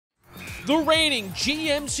The reigning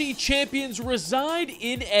GMC champions reside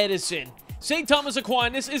in Edison. St. Thomas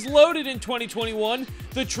Aquinas is loaded in 2021.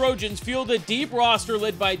 The Trojans field a deep roster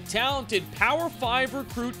led by talented Power 5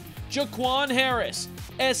 recruit Jaquan Harris.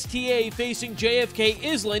 STA facing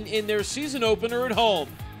JFK-Iselin in their season opener at home.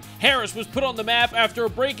 Harris was put on the map after a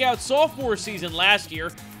breakout sophomore season last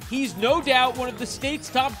year. He's no doubt one of the state's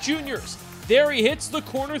top juniors. There he hits the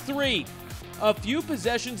corner three. A few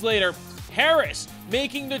possessions later, Harris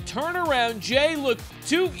making the turnaround J look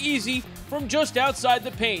too easy from just outside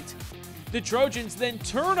the paint. The Trojans then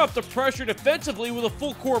turn up the pressure defensively with a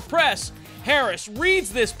full court press. Harris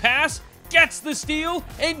reads this pass, gets the steal,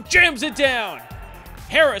 and jams it down.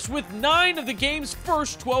 Harris with 9 of the game's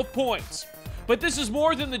first 12 points. But this is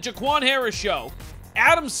more than the Jaquan Harris show.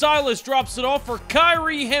 Adam Silas drops it off for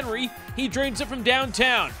Kyrie Henry. He drains it from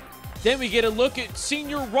downtown. Then we get a look at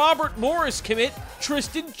senior Robert Morris commit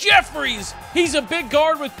Tristan Jeffries. He's a big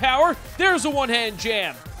guard with power. There's a one-hand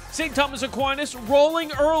jam. St. Thomas Aquinas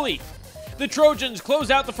rolling early. The Trojans close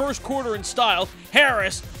out the first quarter in style.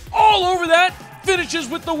 Harris, all over that, finishes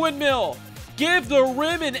with the windmill. Give the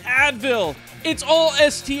rim an Advil. It's all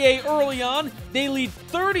STA early on. They lead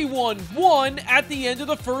 31-1 at the end of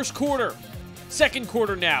the first quarter. Second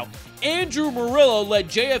quarter now. Andrew Murillo led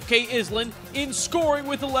JFK-Iselin in scoring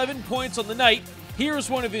with 11 points on the night. Here's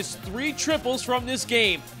one of his 3 triples from this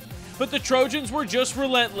game. But the Trojans were just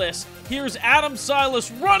relentless. Here's Adam Silas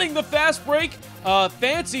running the fast break. A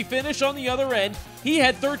fancy finish on the other end. He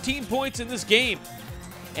had 13 points in this game.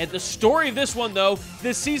 And the story of this one, though,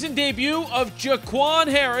 the season debut of Jaquan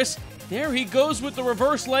Harris. There he goes with the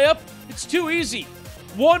reverse layup. It's too easy.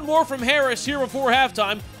 One more from Harris here before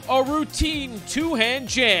halftime. A routine two-hand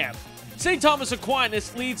jam. St. Thomas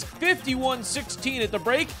Aquinas leads 51-16 at the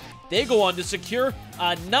break. They go on to secure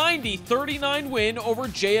a 90-39 win over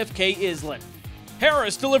JFK-Iselin.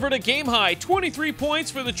 Harris delivered a game-high 23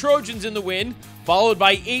 points for the Trojans in the win, followed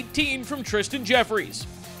by 18 from Tristan Jeffries.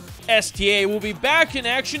 STA will be back in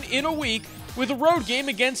action in a week with a road game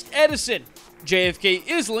against Edison.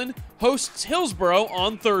 JFK-Iselin hosts Hillsborough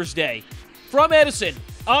on Thursday. From Edison,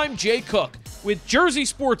 I'm Jay Cook with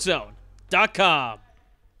JerseySportsZone.com.